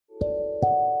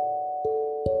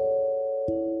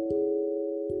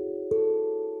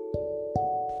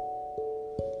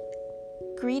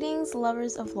Greetings,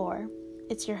 lovers of lore.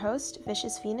 It's your host,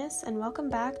 Vicious Venus, and welcome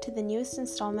back to the newest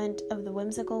installment of the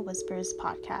Whimsical Whispers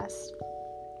podcast.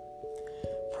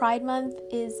 Pride Month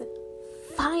is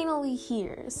finally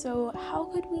here, so how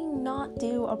could we not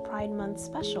do a Pride Month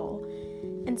special?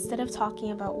 Instead of talking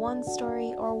about one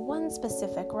story or one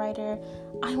specific writer,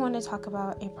 I want to talk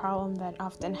about a problem that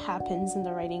often happens in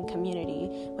the writing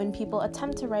community when people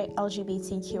attempt to write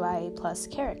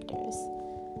LGBTQIA+ characters.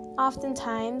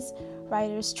 Oftentimes,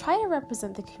 writers try to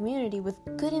represent the community with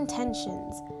good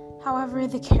intentions. However,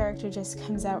 the character just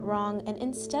comes out wrong, and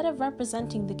instead of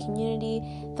representing the community,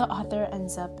 the author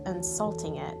ends up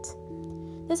insulting it.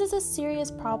 This is a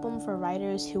serious problem for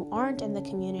writers who aren't in the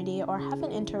community or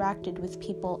haven't interacted with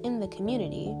people in the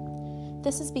community.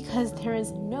 This is because there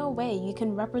is no way you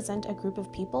can represent a group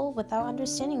of people without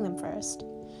understanding them first.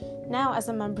 Now, as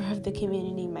a member of the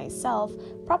community myself,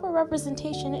 proper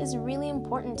representation is really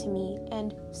important to me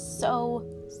and so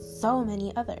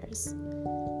many others.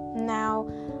 Now,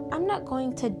 I'm not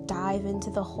going to dive into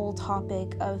the whole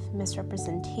topic of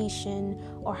misrepresentation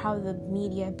or how the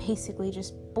media basically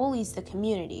just bullies the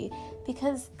community,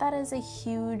 because that is a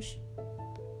huge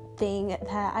thing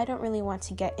that I don't really want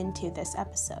to get into this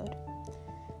episode.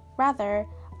 Rather,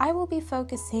 I will be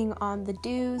focusing on the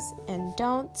do's and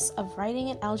don'ts of writing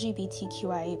an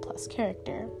LGBTQIA+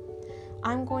 character.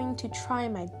 I'm going to try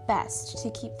my best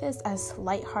to keep this as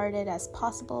lighthearted as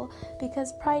possible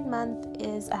because Pride Month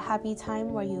is a happy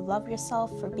time where you love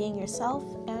yourself for being yourself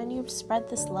and you spread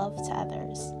this love to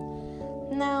others.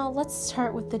 Now, let's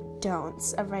start with the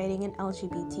don'ts of writing an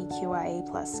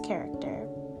LGBTQIA+ character.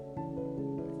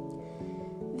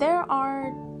 There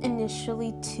are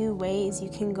initially two ways you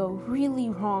can go really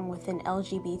wrong with an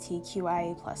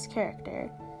LGBTQIA+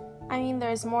 character. I mean,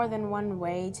 there's more than one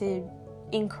way to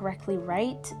incorrectly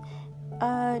write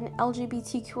an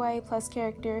LGBTQIA+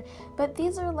 character, but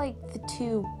these are like the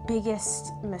two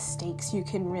biggest mistakes you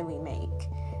can really make.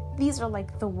 These are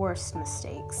like the worst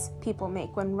mistakes people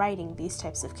make when writing these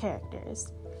types of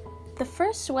characters. The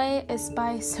first way is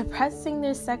by suppressing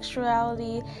their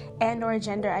sexuality and or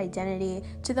gender identity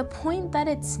to the point that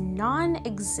it's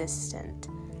non-existent.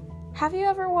 Have you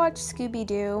ever watched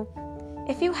Scooby-Doo?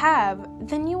 If you have,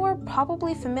 then you are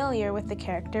probably familiar with the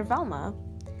character Velma.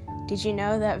 Did you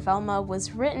know that Velma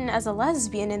was written as a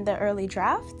lesbian in the early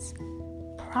drafts?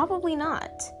 Probably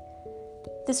not.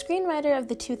 The screenwriter of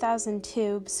the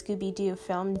 2002 Scooby-Doo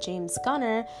film, James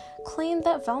Gunner, claimed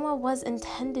that Velma was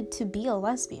intended to be a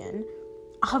lesbian.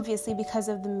 Obviously, because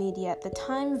of the media at the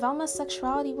time, Velma's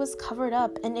sexuality was covered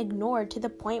up and ignored to the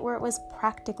point where it was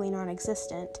practically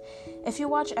non-existent. If you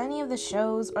watch any of the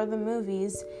shows or the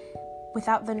movies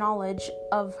without the knowledge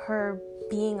of her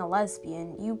being a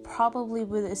lesbian, you probably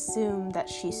would assume that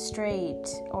she's straight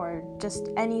or just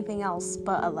anything else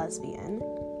but a lesbian.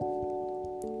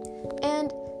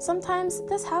 And sometimes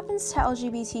this happens to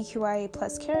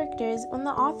LGBTQIA+ characters when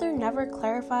the author never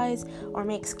clarifies or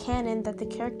makes canon that the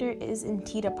character is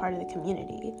indeed a part of the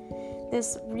community.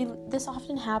 This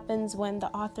often happens when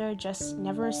the author just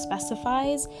never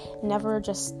specifies, never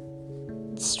just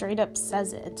straight up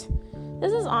says it.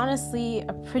 This is honestly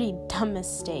a pretty dumb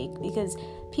mistake because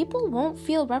people won't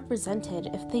feel represented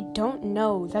if they don't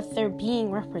know that they're being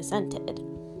represented.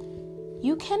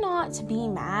 You cannot be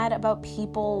mad about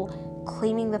people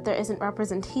claiming that there isn't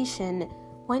representation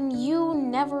when you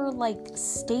never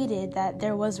stated that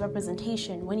there was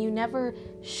representation, when you never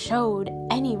showed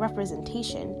any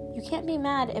representation. You can't be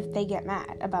mad if they get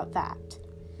mad about that.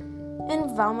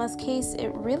 In Velma's case,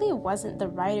 it really wasn't the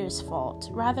writer's fault,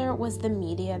 rather it was the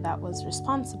media that was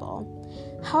responsible.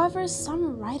 However,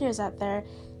 some writers out there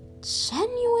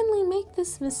genuinely make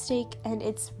this mistake, and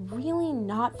it's really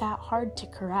not that hard to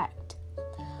correct.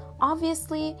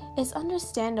 Obviously, it's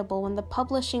understandable when the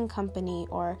publishing company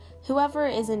or whoever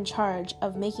is in charge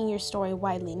of making your story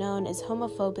widely known is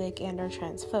homophobic and or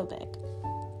transphobic.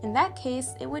 In that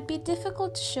case, it would be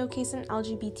difficult to showcase an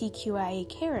LGBTQIA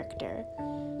character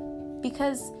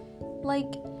because,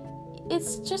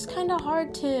 it's just kind of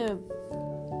hard to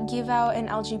give out an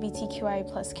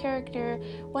LGBTQIA+ character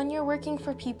when you're working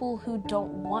for people who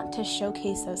don't want to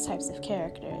showcase those types of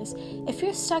characters. If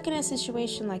you're stuck in a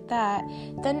situation like that,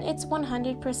 then it's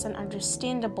 100%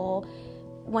 understandable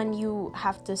when you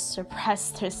have to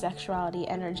suppress their sexuality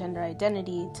and or gender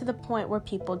identity to the point where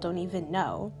people don't even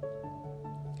know.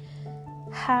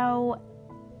 However,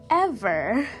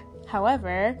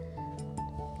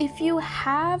 if you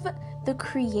have the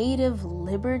creative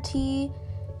liberty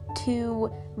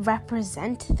to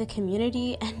represent the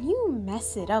community and you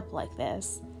mess it up like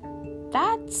this,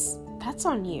 that's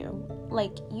on you.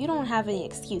 You don't have any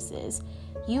excuses.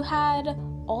 You had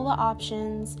all the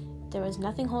options, there was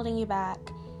nothing holding you back,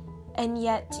 and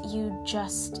yet you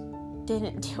just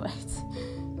didn't do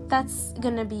it. That's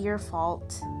gonna be your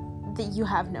fault. That you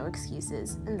have no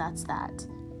excuses, and that's that.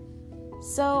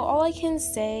 So all I can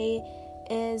say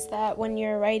is that when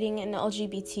you're writing an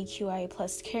LGBTQIA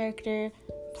plus character,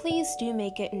 please do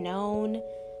make it known.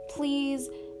 Please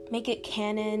make it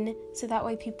canon, so that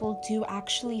way people do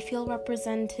actually feel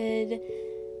represented.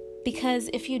 Because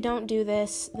if you don't do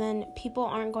this, then people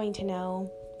aren't going to know.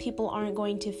 People aren't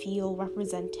going to feel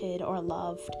represented or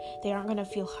loved. They aren't going to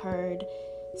feel heard.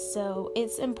 So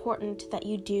it's important that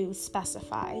you do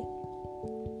specify.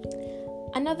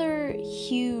 Another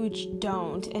huge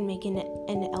don't in making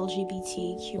an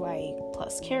LGBTQIA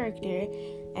plus character,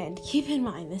 and keep in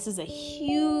mind this is a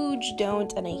huge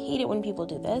don't and I hate it when people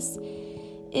do this,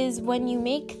 is when you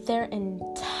make their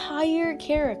entire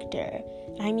character,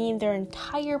 I mean their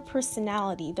entire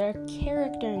personality, their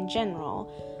character in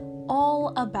general,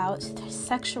 all about their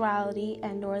sexuality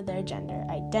and or their gender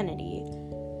identity.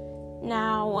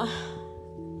 Now,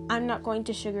 I'm not going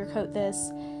to sugarcoat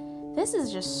this. This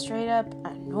is just straight up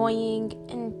annoying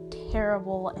and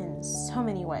terrible in so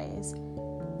many ways.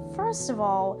 First of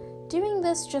all, doing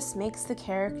this just makes the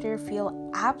character feel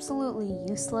absolutely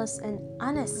useless and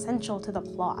unessential to the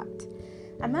plot.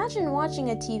 Imagine watching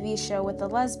a TV show with a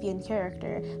lesbian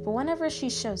character, but whenever she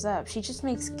shows up, she just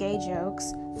makes gay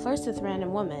jokes, flirts with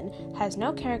random women, has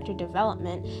no character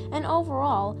development, and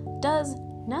overall does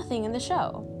nothing in the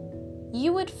show.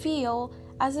 You would feel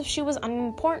as if she was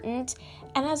unimportant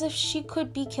and as if she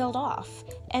could be killed off,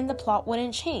 and the plot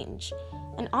wouldn't change.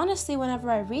 And honestly, whenever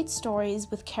I read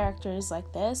stories with characters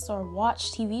like this or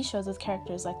watch TV shows with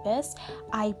characters like this,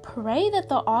 I pray that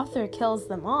the author kills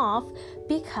them off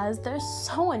because they're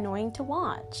so annoying to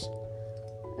watch.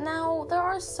 Now, there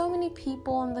are so many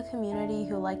people in the community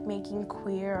who like making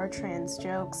queer or trans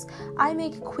jokes. I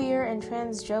make queer and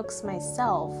trans jokes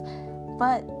myself,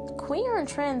 but queer and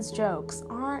trans jokes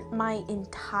aren't my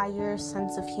entire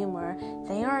sense of humor.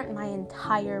 They aren't my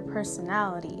entire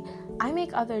personality. I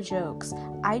make other jokes.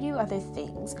 I do other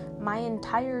things. My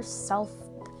entire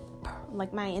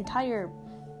my entire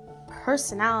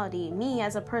personality, me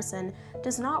as a person,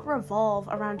 does not revolve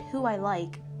around who I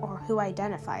like or who I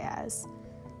identify as.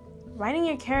 Writing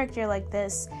a character like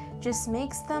this just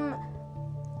makes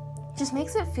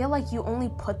it feel like you only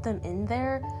put them in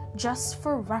there just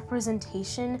for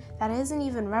representation that isn't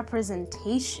even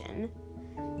representation.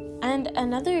 And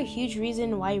another huge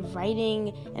reason why writing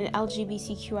an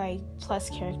LGBTQI plus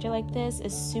character like this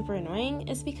is super annoying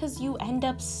is because you end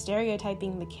up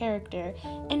stereotyping the character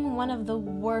in one of the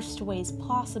worst ways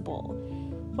possible.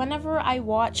 Whenever I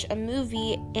watch a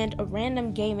movie and a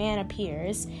random gay man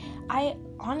appears, I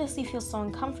honestly feel so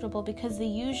uncomfortable because they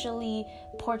usually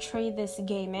portray this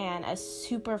gay man as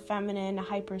super feminine,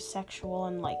 hypersexual,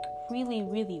 and really,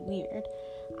 really weird.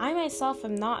 I myself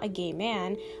am not a gay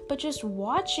man, but just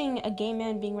watching a gay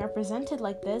man being represented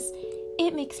like this,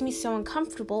 it makes me so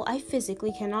uncomfortable I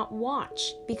physically cannot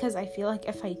watch because I feel like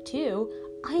if I do,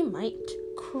 I might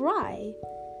cry.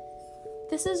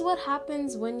 This is what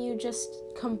happens when you just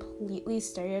completely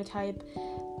stereotype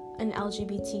an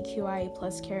LGBTQIA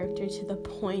plus character to the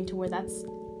point where that's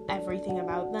everything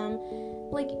about them.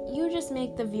 You just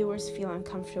make the viewers feel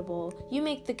uncomfortable. You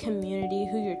make the community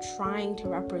who you're trying to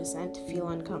represent feel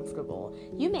uncomfortable.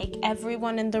 You make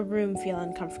everyone in the room feel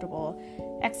uncomfortable,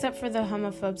 except for the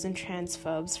homophobes and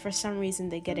transphobes. For some reason,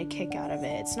 they get a kick out of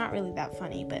it. It's not really that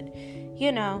funny, but,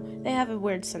 they have a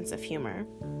weird sense of humor.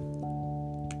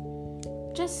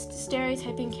 Just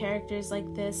stereotyping characters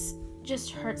like this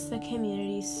just hurts the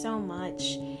community so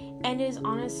much and is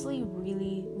honestly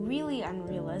really, really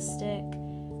unrealistic.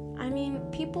 I mean,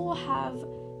 people have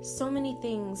so many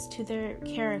things to their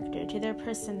character, to their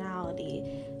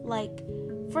personality.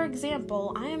 For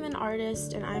example, I am an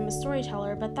artist and I'm a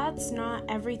storyteller, but that's not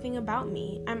everything about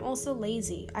me. I'm also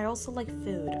lazy. I also like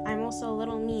food. I'm also a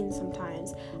little mean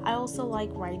sometimes. I also like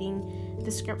writing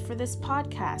the script for this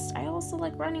podcast. I also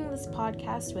like running this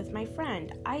podcast with my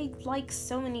friend. I like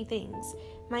so many things.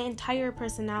 My entire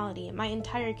personality, my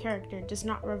entire character does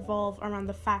not revolve around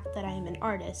the fact that I am an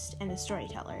artist and a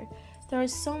storyteller. There are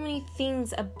so many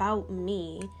things about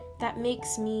me that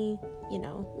makes me,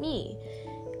 me.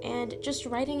 And just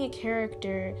writing a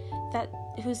character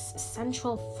whose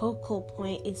central focal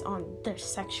point is on their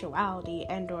sexuality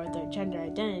and or their gender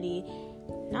identity,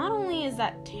 not only is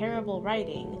that terrible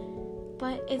writing,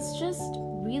 but it's just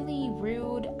really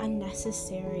rude,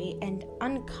 unnecessary, and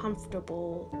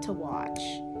uncomfortable to watch.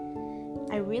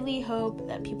 I really hope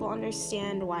that people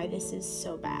understand why this is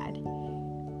so bad,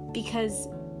 because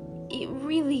it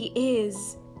really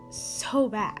is so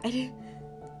bad.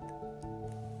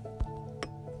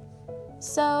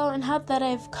 So, now that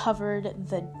I've covered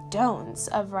the don'ts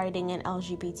of writing an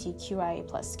LGBTQIA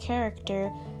plus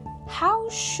character, how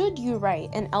should you write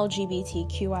an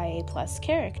LGBTQIA plus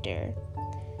character?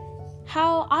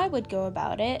 How I would go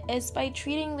about it is by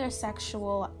treating their their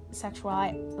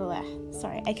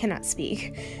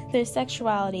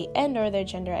sexuality and or their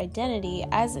gender identity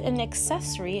as an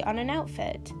accessory on an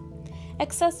outfit.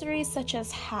 Accessories such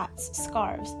as hats,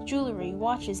 scarves, jewelry,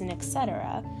 watches, and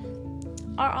etc.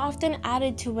 are often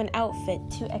added to an outfit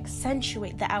to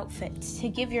accentuate the outfit, to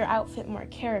give your outfit more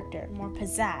character, more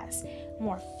pizzazz,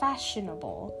 more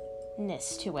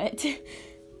fashionableness to it.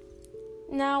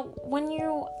 Now, when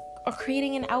you are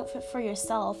creating an outfit for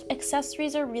yourself,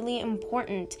 accessories are really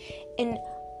important in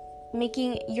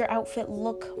making your outfit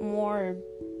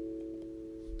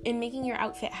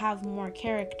have more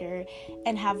character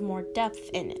and have more depth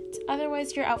in it.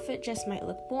 Otherwise, your outfit just might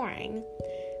look boring.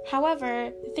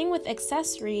 However, the thing with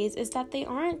accessories is that they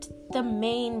aren't the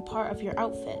main part of your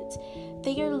outfit.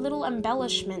 They are little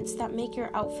embellishments that make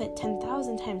your outfit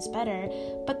 10,000 times better,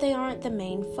 but they aren't the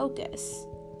main focus.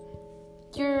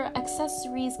 Your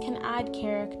accessories can add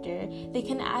character, they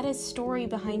can add a story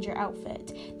behind your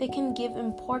outfit, they can give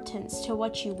importance to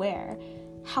what you wear.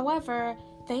 However,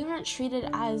 they aren't treated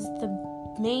as the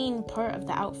main part of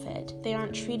the outfit. They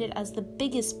aren't treated as the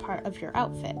biggest part of your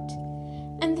outfit.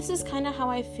 And this is kind of how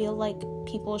I feel like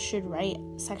people should write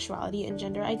sexuality and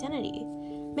gender identity.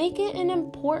 Make it an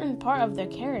important part of their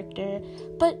character,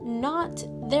 but not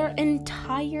their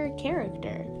entire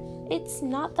character. It's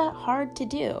not that hard to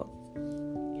do.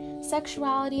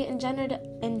 Sexuality and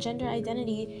gender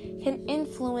identity can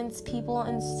influence people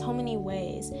in so many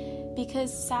ways,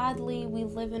 because sadly we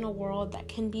live in a world that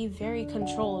can be very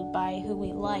controlled by who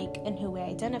we like and who we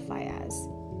identify as.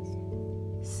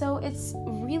 So it's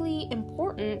really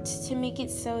important to make it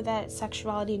so that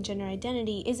sexuality and gender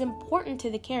identity is important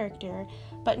to the character,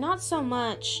 but not so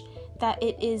much that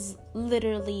it is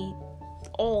literally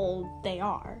all they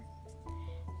are.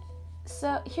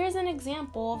 So here's an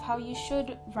example of how you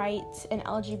should write an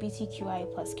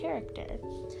LGBTQIA plus character.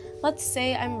 Let's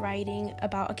say I'm writing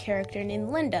about a character named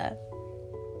Linda.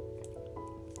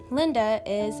 Linda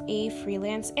is a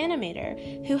freelance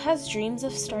animator who has dreams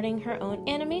of starting her own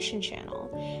animation channel.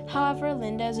 However,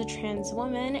 Linda is a trans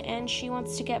woman and she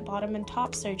wants to get bottom and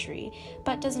top surgery,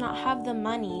 but does not have the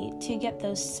money to get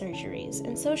those surgeries,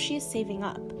 and so she is saving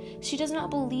up. She does not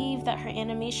believe that her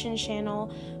animation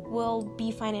channel will be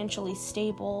financially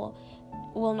stable,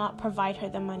 will not provide her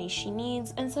the money she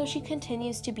needs, and so she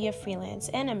continues to be a freelance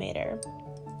animator.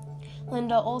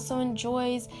 Linda also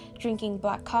enjoys drinking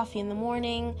black coffee in the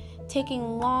morning,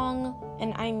 taking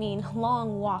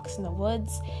long walks in the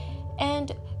woods,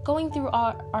 and going through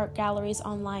art galleries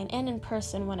online and in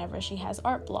person whenever she has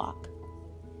art block.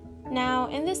 Now,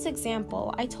 in this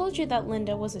example, I told you that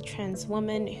Linda was a trans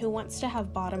woman who wants to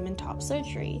have bottom and top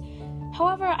surgery.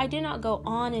 However, I did not go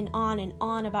on and on and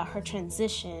on about her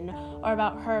transition or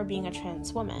about her being a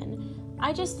trans woman.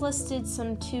 I just listed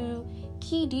some two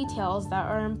key details that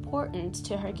are important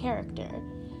to her character.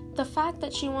 The fact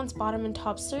that she wants bottom and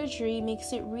top surgery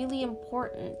makes it really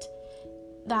important.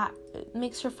 That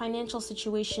makes her financial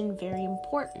situation very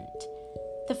important.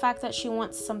 The fact that she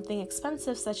wants something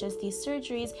expensive such as these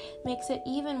surgeries makes it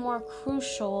even more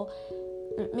crucial.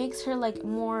 It makes her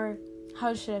more,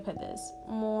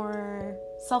 more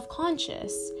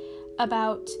self-conscious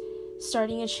about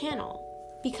starting a channel.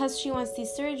 Because she wants these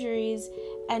surgeries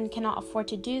and cannot afford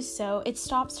to do so, it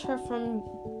stops her from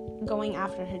going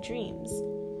after her dreams.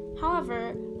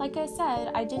 However, like I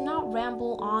said, I did not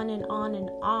ramble on and on and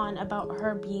on about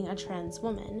her being a trans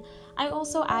woman. I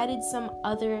also added some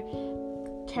other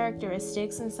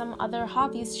characteristics and some other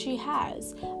hobbies she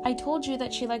has. I told you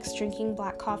that she likes drinking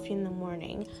black coffee in the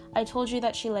morning. I told you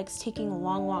that she likes taking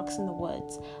long walks in the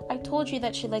woods. I told you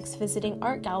that she likes visiting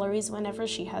art galleries whenever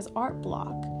she has art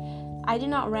block. I did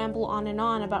not ramble on and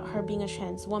on about her being a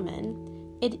trans woman.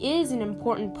 It is an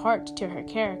important part to her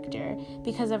character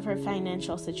because of her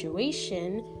financial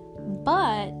situation,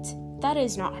 but that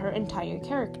is not her entire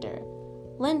character.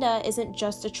 Linda isn't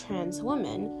just a trans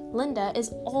woman. Linda is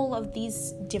all of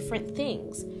these different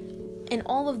things. And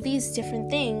all of these different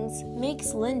things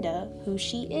makes Linda who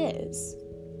she is.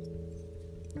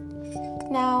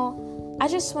 Now, I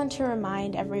just want to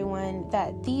remind everyone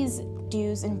that these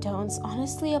do's and don'ts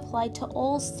honestly apply to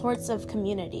all sorts of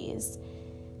communities,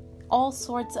 all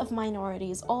sorts of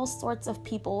minorities, all sorts of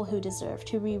people who deserve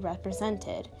to be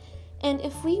represented. And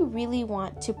if we really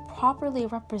want to properly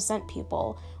represent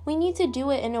people, we need to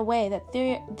do it in a way that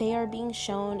they are being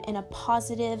shown in a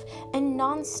positive and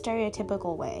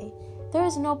non-stereotypical way. There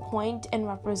is no point in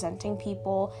representing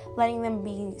people, letting them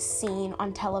be seen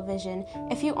on television,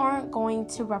 if you aren't going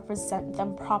to represent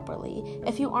them properly,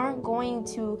 if you aren't going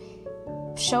to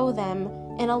show them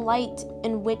in a light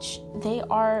in which they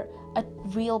are a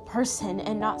real person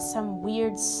and not some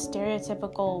weird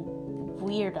stereotypical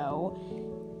weirdo.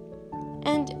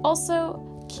 And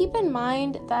also, keep in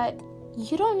mind that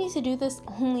you don't need to do this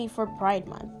only for Pride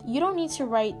Month. You don't need to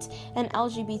write an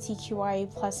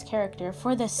LGBTQIA plus character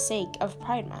for the sake of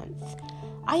Pride Month.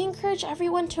 I encourage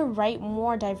everyone to write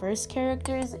more diverse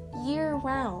characters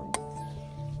year-round.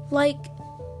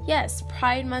 Yes,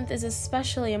 Pride Month is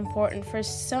especially important for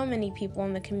so many people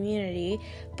in the community,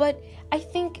 but I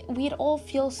think we'd all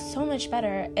feel so much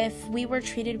better if we were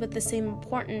treated with the same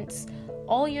importance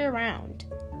all year round.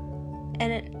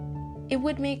 And it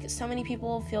would make so many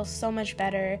people feel so much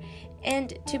better.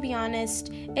 And to be honest,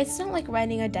 it's not like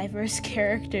writing a diverse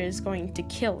character is going to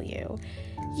kill you.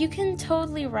 You can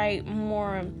totally write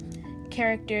more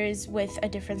characters with a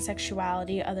different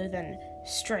sexuality other than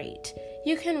straight.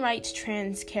 You can write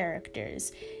trans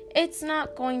characters. It's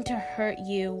not going to hurt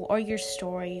you or your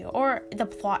story or the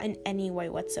plot in any way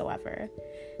whatsoever.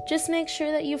 Just make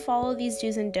sure that you follow these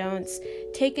do's and don'ts,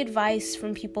 take advice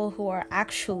from people who are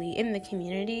actually in the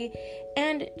community,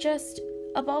 and just,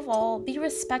 above all, be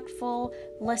respectful,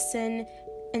 listen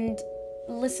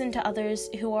to others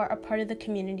who are a part of the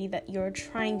community that you're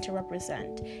trying to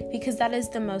represent, because that is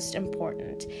the most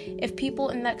important. If people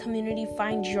in that community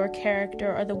find your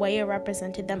character or the way you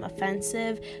represented them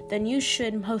offensive, then you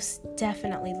should most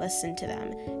definitely listen to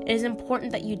them. It is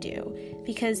important that you do,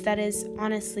 because that is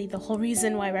honestly the whole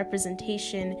reason why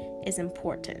representation is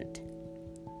important.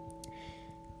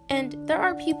 And there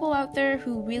are people out there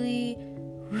who really,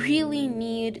 really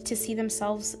need to see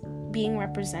themselves being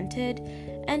represented,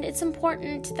 and it's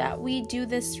important that we do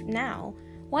this now.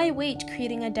 Why wait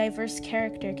creating a diverse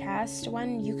character cast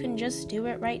when you can just do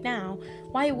it right now?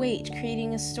 Why wait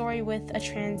creating a story with a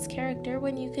trans character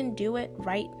when you can do it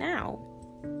right now?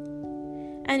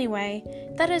 Anyway,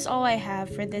 that is all I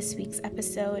have for this week's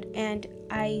episode, and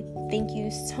I thank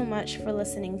you so much for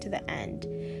listening to the end.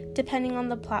 Depending on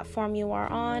the platform you are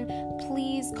on,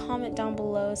 please comment down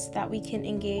below so that we can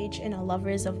engage in a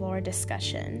Lovers of Lore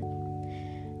discussion.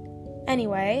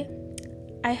 Anyway,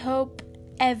 I hope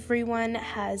everyone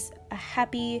has a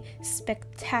happy,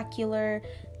 spectacular,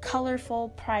 colorful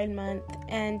Pride Month,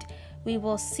 and we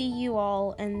will see you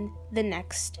all in the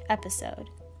next episode.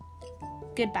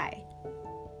 Goodbye.